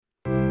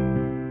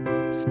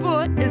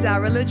Sport is our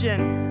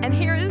religion, and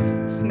here is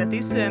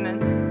Smithy's sermon.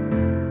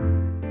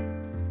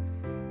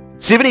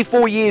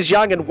 74 years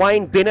young and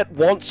Wayne Bennett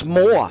wants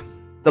more.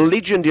 The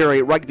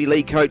legendary rugby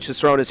league coach has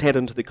thrown his hat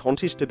into the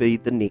contest to be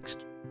the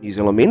next New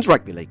Zealand men's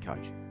rugby league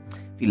coach.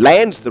 If he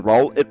lands the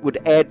role, it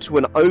would add to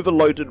an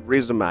overloaded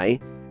resume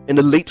in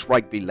elite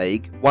rugby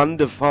league, one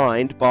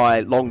defined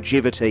by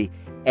longevity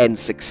and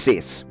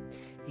success.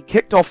 He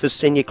kicked off his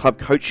senior club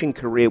coaching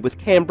career with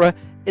Canberra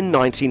in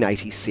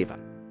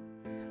 1987.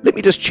 Let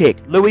me just check.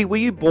 Louis, were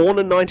you born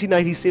in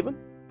 1987?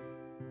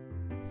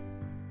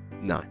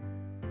 No.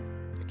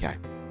 Okay.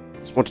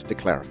 Just wanted to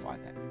clarify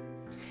that.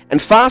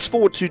 And fast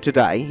forward to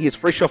today, he is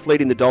fresh off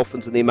leading the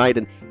Dolphins in their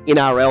maiden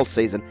NRL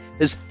season,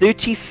 his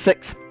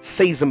 36th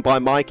season by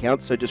my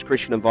count, so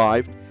discretion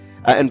advised,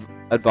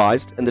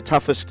 in the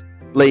toughest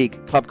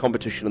league club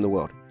competition in the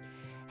world.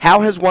 How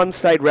has one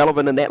stayed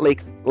relevant in that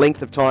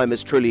length of time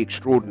is truly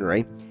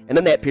extraordinary, and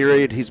in that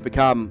period he's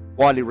become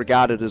widely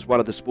regarded as one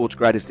of the sport's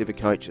greatest ever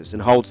coaches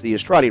and holds the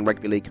Australian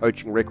Rugby League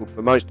coaching record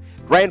for most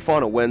grand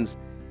final wins,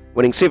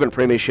 winning 7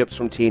 premierships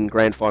from 10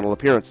 grand final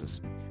appearances.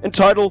 In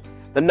total,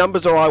 the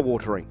numbers are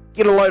eye-watering.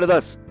 Get a load of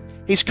this.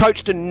 He's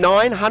coached in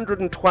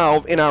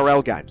 912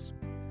 NRL games.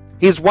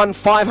 He has won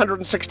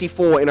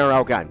 564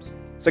 NRL games.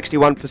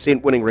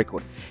 61% winning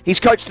record. He's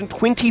coached in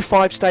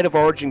 25 State of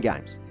Origin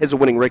games. Has a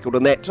winning record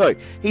in that too.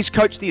 He's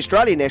coached the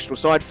Australian national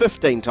side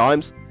 15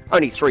 times,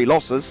 only 3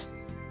 losses.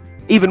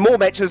 Even more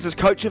matches as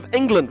coach of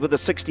England with a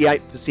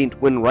 68%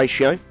 win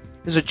ratio.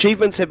 His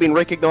achievements have been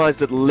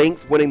recognised at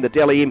length, winning the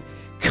Dally M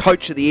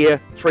Coach of the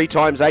Year 3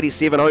 times,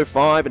 87,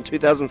 05 and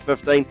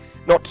 2015.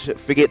 Not to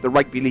forget the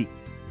Rugby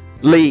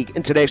League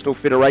International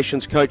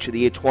Federation's Coach of the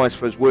Year twice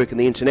for his work in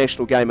the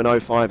international game in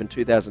 05 and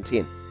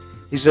 2010.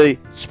 He's a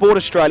Sport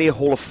Australia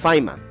Hall of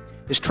Famer.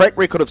 His track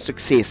record of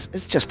success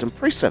is just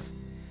impressive.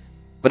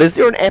 But is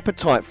there an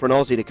appetite for an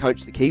Aussie to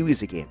coach the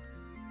Kiwis again?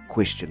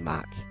 Question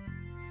mark.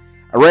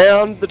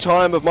 Around the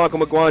time of Michael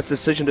Maguire's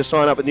decision to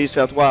sign up with New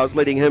South Wales,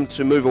 leading him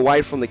to move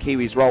away from the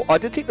Kiwis role, I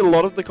detected a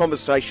lot of the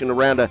conversation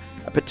around a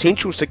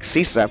potential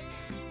successor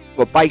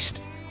were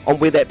based on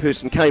where that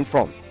person came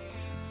from.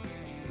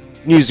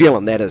 New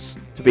Zealand, that is,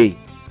 to be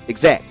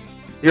exact.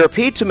 There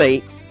appeared to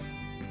me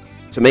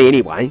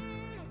anyway,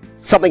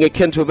 something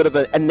akin to a bit of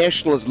a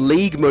nationalist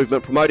league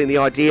movement promoting the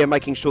idea of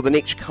making sure the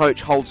next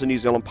coach holds a New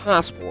Zealand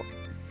passport.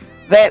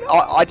 That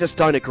I just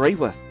don't agree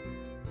with.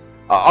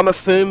 I'm a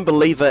firm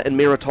believer in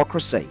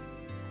meritocracy.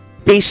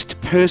 Best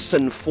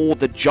person for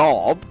the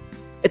job,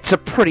 it's a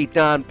pretty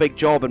darn big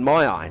job in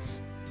my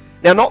eyes.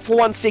 Now, not for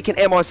one second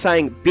am I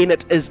saying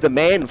Bennett is the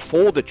man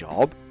for the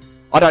job.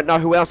 I don't know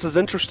who else is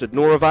interested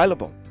nor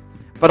available.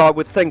 But I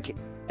would think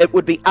it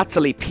would be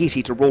utterly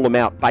petty to rule him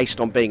out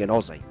based on being an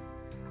Aussie.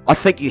 I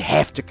think you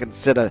have to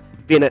consider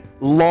Bennett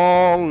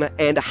long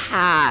and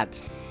hard,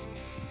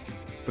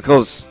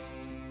 because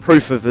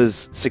proof of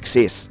his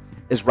success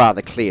is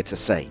rather clear to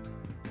see.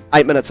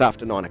 8 minutes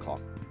after 9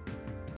 o'clock.